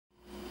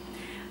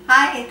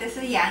Hi, this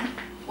is Yang.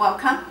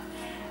 Welcome.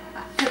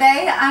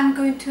 Today I'm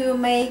going to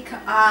make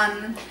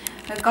a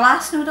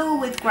glass noodle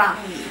with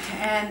ground meat,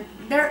 and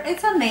there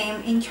is a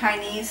name in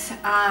Chinese,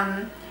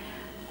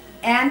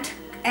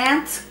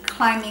 ants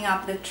climbing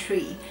up the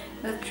tree.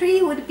 The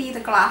tree would be the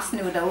glass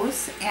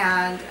noodles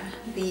and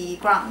the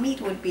ground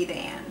meat would be the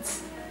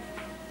ants.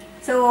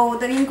 So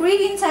the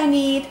ingredients I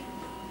need: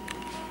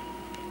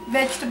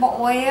 vegetable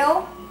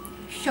oil,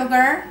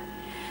 sugar.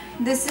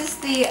 This is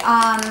the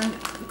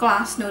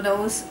glass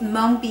noodles,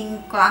 mung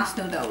bean glass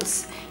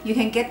noodles. You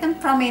can get them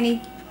from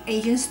any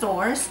Asian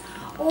stores,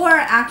 or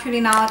actually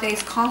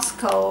nowadays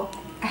Costco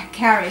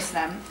carries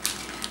them.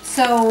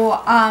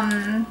 So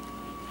I'm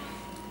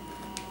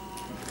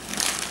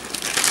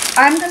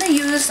gonna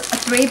use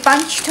 3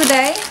 bunch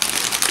today.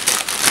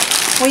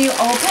 When you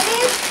open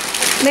it,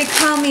 they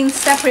come in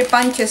separate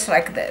bunches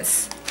like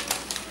this.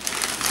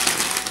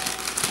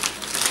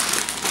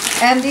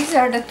 And these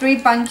are the 3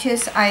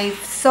 bunches.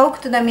 I've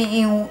soaked them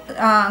in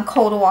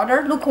cold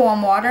water,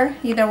 lukewarm water,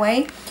 either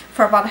way,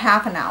 for about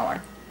half an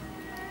hour.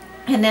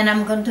 And then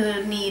I'm going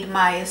to need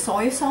my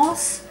soy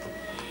sauce.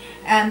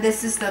 And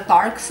this is the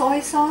dark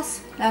soy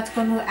sauce. That's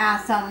going to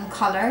add some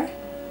color.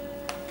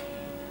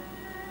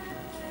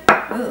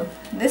 Ooh,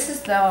 this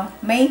is the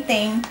main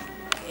thing,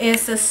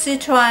 is the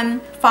Sichuan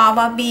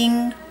fava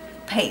bean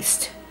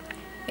paste.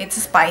 It's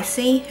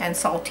spicy and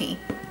salty.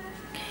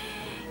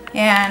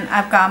 And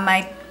I've got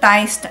my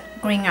diced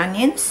green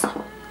onions,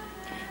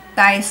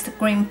 diced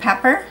green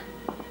pepper,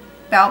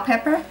 bell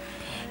pepper,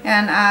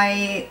 and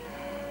I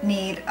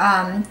need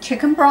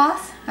chicken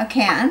broth, a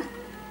can.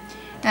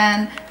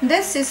 And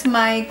this is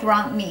my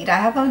ground meat. I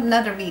have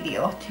another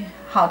video to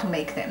how to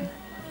make them.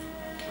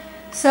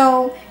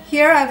 So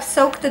here I've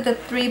soaked the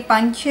 3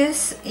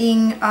 bunches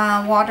in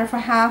water for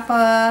half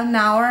an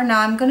hour.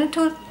 Now I'm going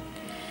to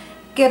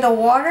get the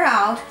water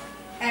out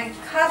and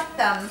cut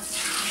them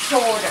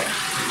shorter.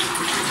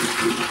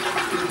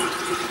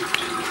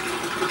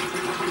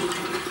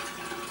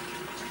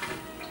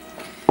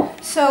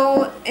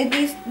 So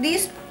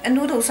these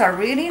noodles are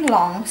really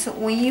long, so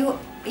when you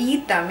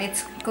eat them,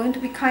 it's going to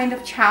be kind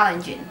of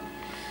challenging.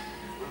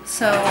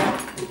 So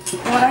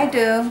what I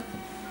do,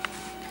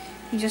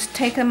 you just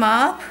take them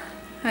up,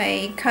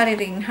 I cut it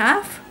in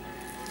half.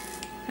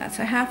 That's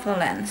a half the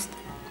length.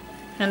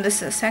 And this is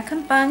the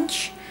second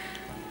bunch.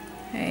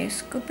 I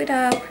scoop it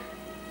up,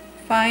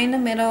 find the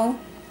middle,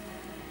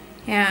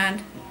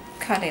 and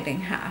cut it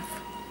in half.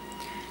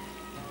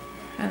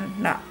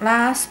 And the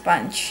last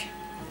bunch.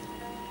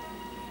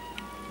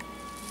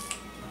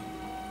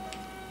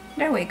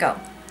 There we go.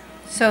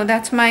 So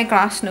that's my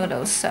glass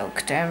noodles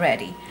soaked and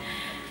ready.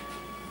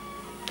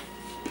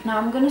 Now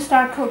I'm going to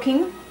start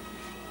cooking.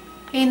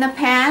 In the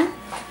pan,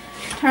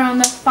 turn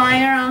the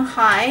fire on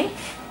high.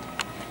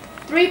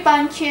 3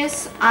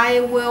 bunches, I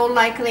will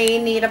likely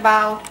need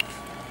about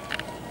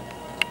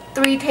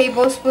 3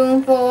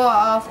 tablespoons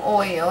of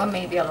oil,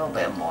 maybe a little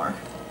bit more.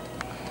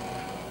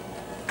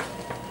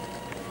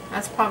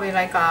 That's probably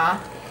like a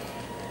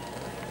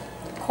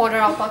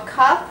 1/4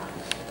 cup,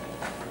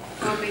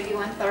 or maybe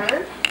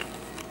 1/3.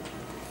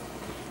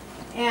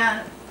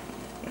 And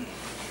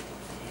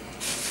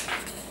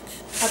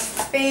a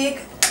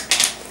big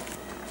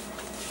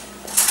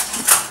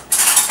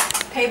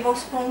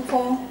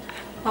tablespoonful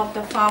of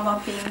the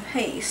fava bean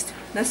paste.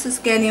 This is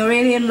getting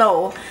really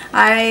low.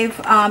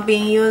 I've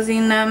been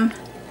using them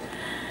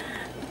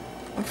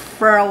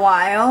for a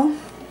while.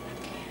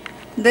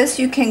 This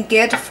you can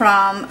get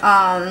from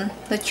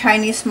the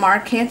Chinese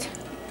market.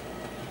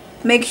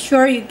 Make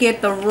sure you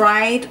get the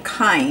right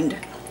kind.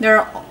 There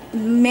are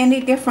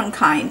many different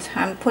kinds.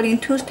 I'm putting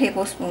 2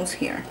 tablespoons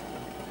here.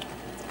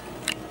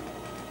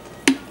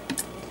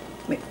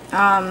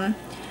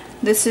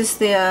 This is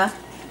the,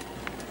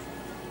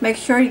 make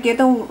sure you get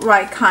the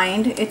right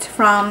kind. It's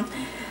from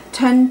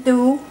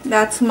Chengdu,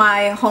 that's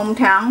my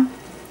hometown,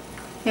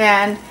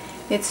 and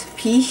it's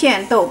郫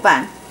县豆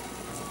瓣.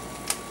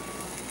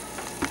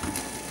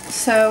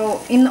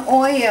 So in the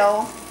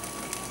oil,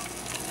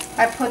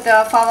 I put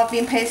the fava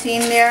bean paste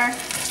in there.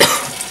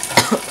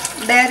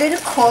 Let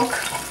it cook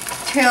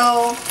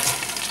till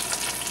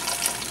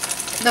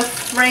the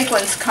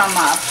fragrance come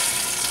up,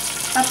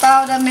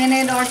 about a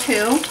minute or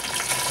 2.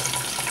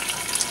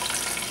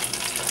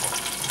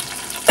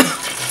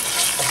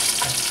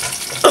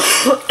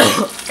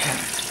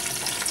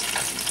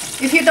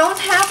 If you don't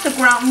have the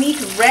ground meat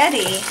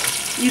ready,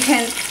 you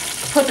can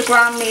put the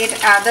ground meat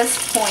at this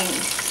point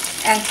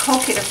and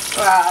cook it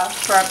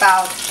for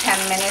about 10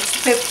 minutes,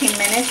 15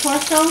 minutes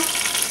or so.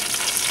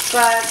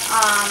 But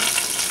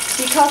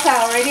because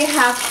I already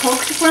have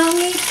cooked ground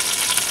meat,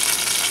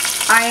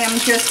 I am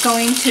just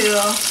going to,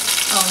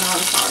 oh no,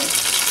 I'm sorry,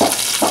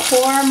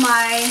 pour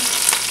my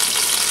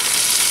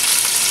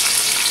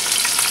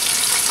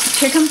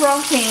chicken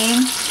broth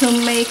in to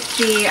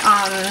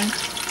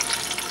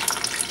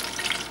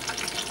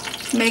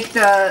make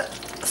the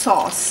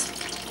sauce.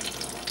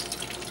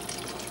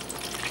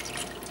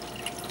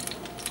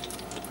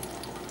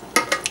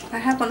 I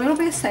have a little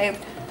bit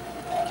saved.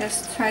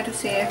 Just try to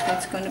see if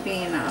it's going to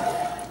be enough.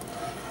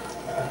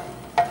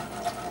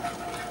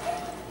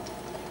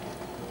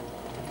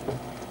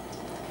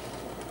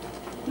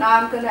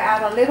 Now I'm going to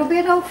add a little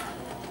bit of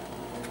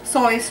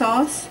soy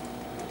sauce.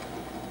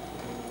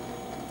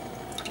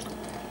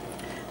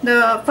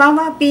 The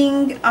fava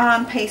bean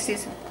paste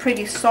is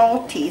pretty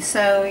salty,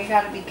 so you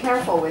gotta be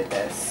careful with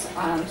this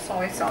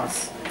soy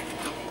sauce.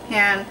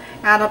 And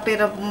add a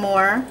bit of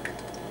more.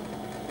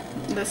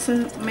 This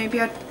is maybe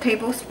a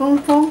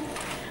tablespoonful.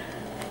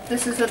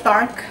 This is a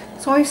dark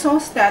soy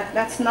sauce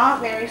that's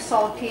not very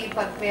salty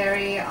but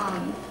very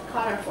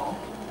colorful.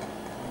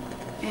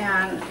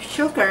 And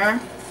sugar,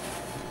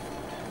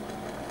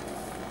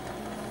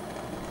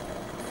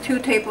 2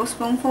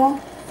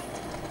 tablespoonfuls.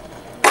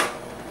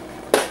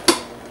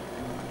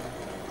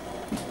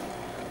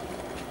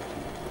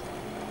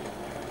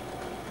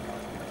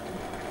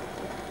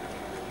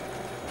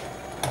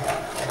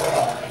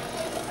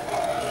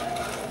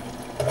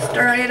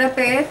 Stir it a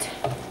bit.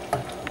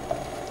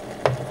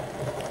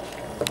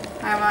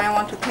 I might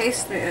want to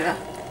taste it.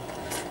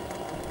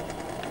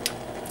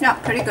 Yeah,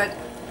 pretty good.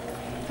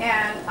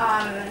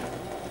 And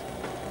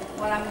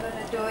what I'm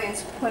gonna do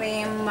is put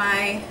in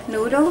my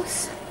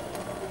noodles.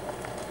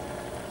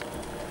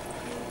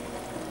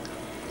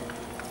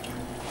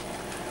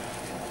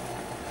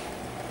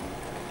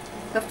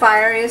 The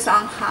fire is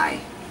on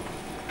high,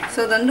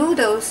 so the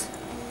noodles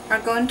are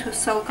going to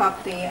soak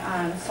up the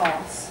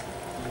sauce.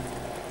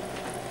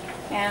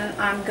 And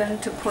I'm going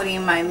to put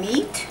in my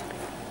meat,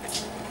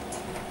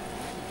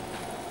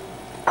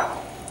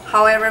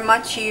 however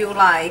much you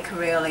like,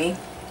 really.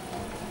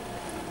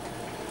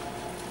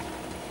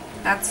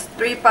 That's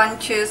 3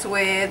 bunches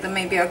with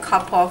maybe a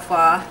cup of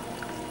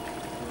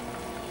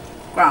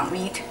ground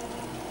meat.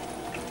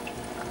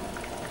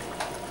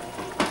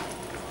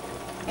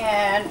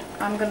 And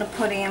I'm going to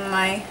put in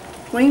my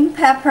green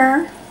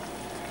pepper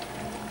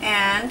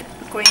and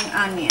green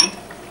onion.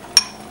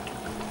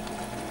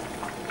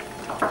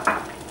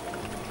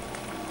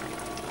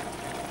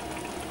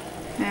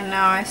 And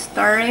now I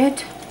stir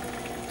it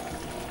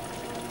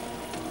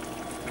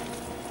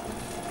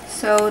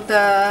so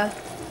the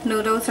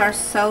noodles are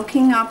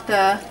soaking up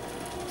the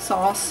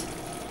sauce.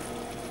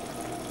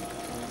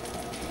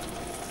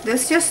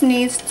 This just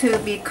needs to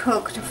be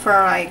cooked for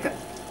like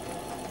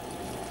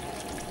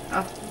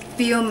a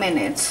few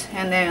minutes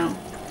and then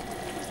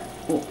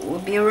we'll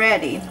be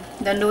ready.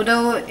 The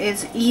noodle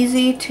is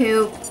easy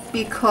to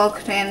be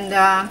cooked,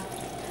 and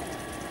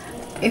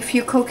if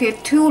you cook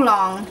it too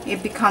long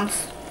it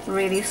becomes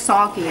really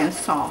soggy and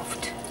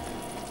soft.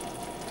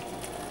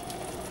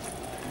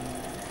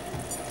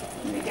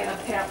 Let me get a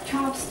pair of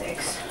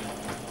chopsticks.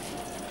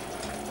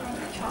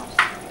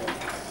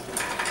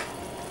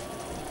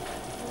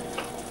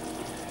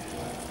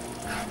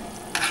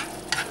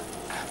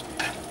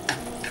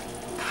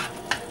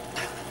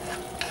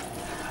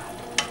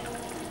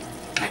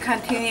 I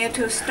continue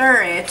to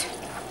stir it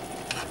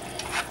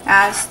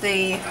as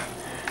the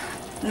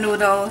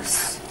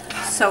noodles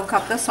soak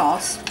up the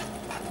sauce.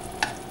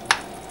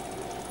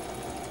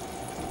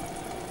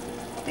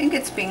 I think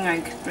it's been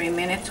like 3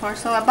 minutes or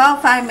so.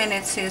 About 5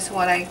 minutes is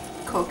what I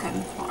cook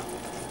them for.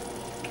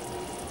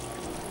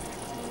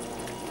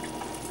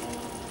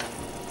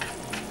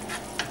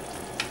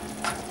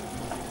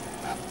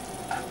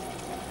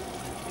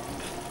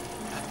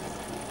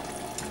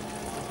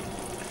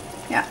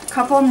 Yeah, a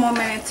couple more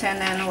minutes and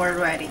then we're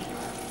ready.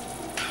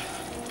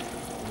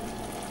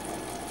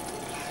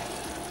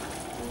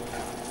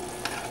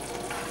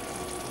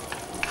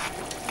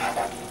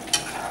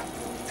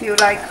 If you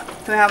like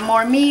to have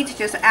more meat,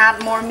 just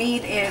add more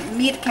meat.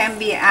 Meat can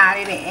be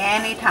added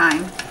any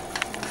time.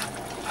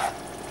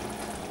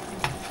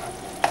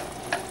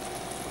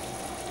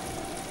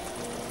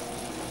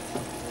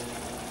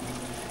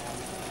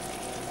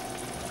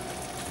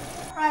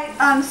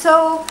 Right,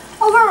 so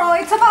overall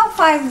it's about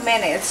 5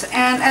 minutes,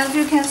 and as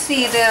you can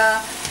see the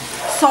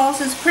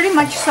sauce is pretty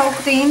much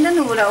soaked in the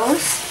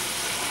noodles,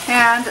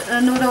 and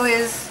the noodle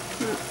is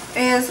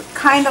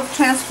kind of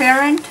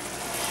transparent.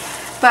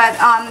 But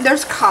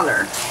there's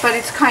color, but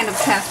it's kind of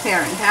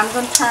transparent. I'm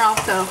going to turn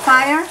off the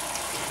fire,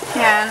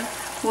 and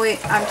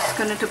I'm just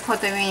going to put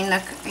them in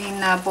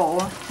a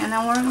bowl, and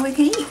then we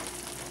can eat.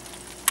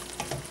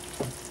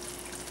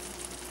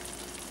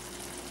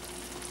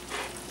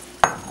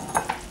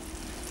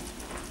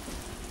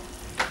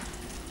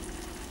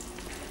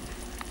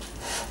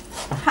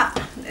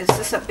 This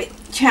is a bit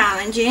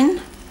challenging.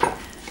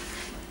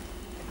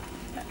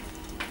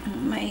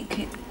 Make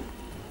it.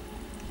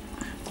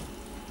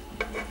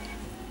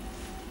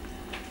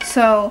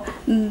 So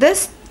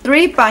this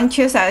 3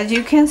 bunches, as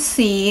you can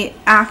see,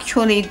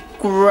 actually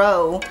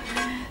grow.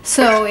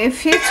 So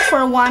if it's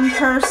for one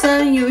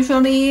person,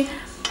 usually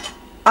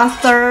a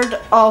third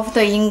of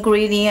the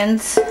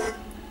ingredients,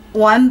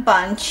 1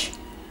 bunch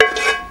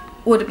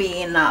would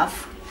be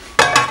enough.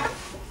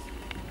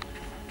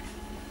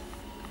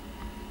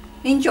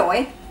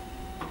 Enjoy.